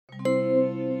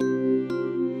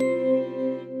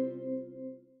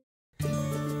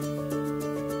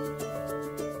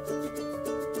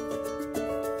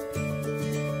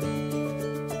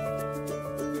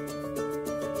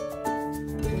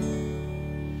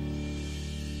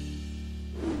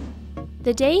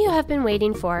The day you have been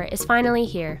waiting for is finally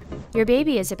here. Your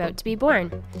baby is about to be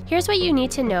born. Here's what you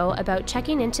need to know about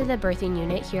checking into the birthing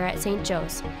unit here at St.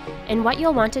 Joe's, and what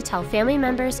you'll want to tell family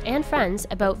members and friends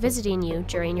about visiting you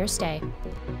during your stay.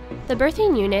 The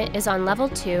birthing unit is on level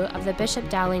 2 of the Bishop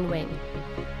Dowling wing.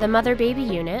 The mother-baby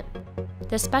unit,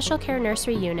 the special care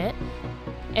nursery unit,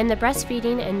 and the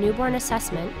breastfeeding and newborn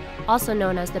assessment, also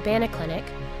known as the Banna Clinic,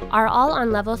 are all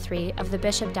on level 3 of the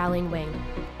Bishop Dowling wing.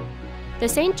 The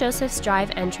St. Joseph's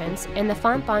Drive entrance and the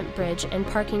Fontbont Bridge and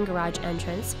parking garage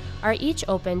entrance are each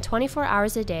open 24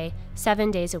 hours a day,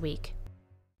 7 days a week.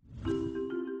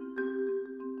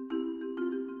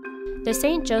 The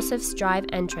St. Joseph's Drive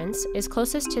entrance is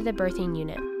closest to the birthing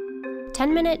unit.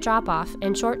 10-minute drop-off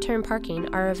and short-term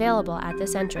parking are available at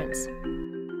this entrance.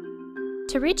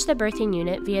 To reach the birthing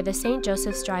unit via the St.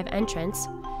 Joseph's Drive entrance,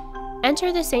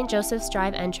 enter the St. Joseph's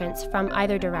Drive entrance from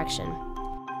either direction.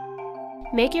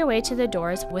 Make your way to the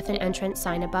doors with an entrance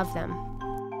sign above them.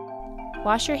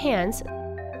 Wash your hands.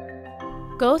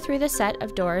 Go through the set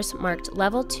of doors marked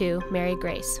Level 2 Mary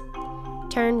Grace.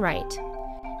 Turn right.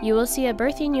 You will see a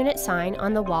birthing unit sign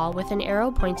on the wall with an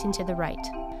arrow pointing to the right.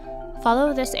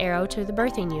 Follow this arrow to the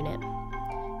birthing unit.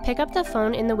 Pick up the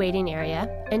phone in the waiting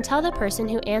area and tell the person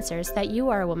who answers that you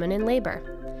are a woman in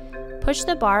labor. Push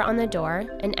the bar on the door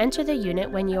and enter the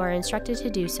unit when you are instructed to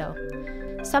do so.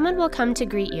 Someone will come to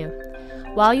greet you.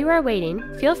 While you are waiting,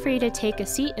 feel free to take a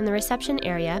seat in the reception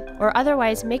area or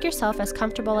otherwise make yourself as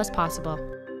comfortable as possible.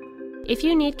 If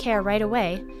you need care right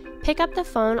away, pick up the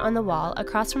phone on the wall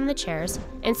across from the chairs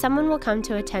and someone will come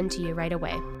to attend to you right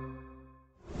away.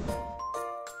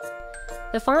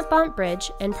 The Fontbont Bridge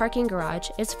and parking garage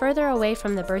is further away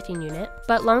from the birthing unit,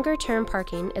 but longer-term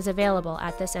parking is available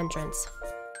at this entrance.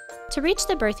 To reach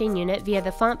the birthing unit via the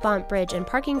Fontbont Bridge and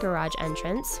parking garage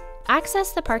entrance,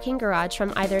 access the parking garage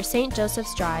from either St.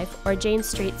 Joseph's Drive or James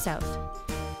Street South.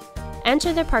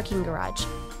 Enter the parking garage.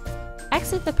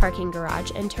 Exit the parking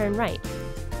garage and turn right.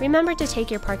 Remember to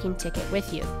take your parking ticket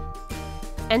with you.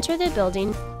 Enter the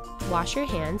building, wash your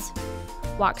hands,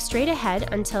 walk straight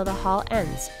ahead until the hall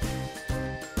ends.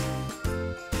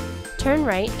 Turn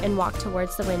right and walk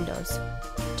towards the windows.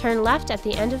 Turn left at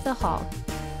the end of the hall.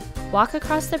 Walk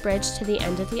across the bridge to the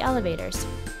end of the elevators.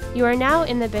 You are now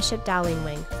in the Bishop Dowling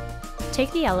wing.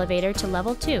 Take the elevator to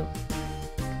level 2.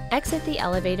 Exit the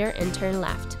elevator and turn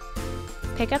left.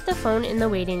 Pick up the phone in the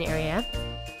waiting area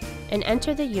and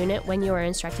enter the unit when you are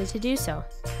instructed to do so.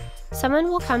 Someone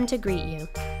will come to greet you.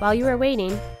 While you are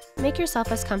waiting, make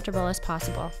yourself as comfortable as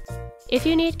possible. If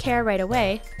you need care right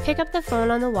away, pick up the phone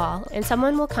on the wall and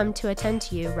someone will come to attend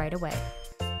to you right away.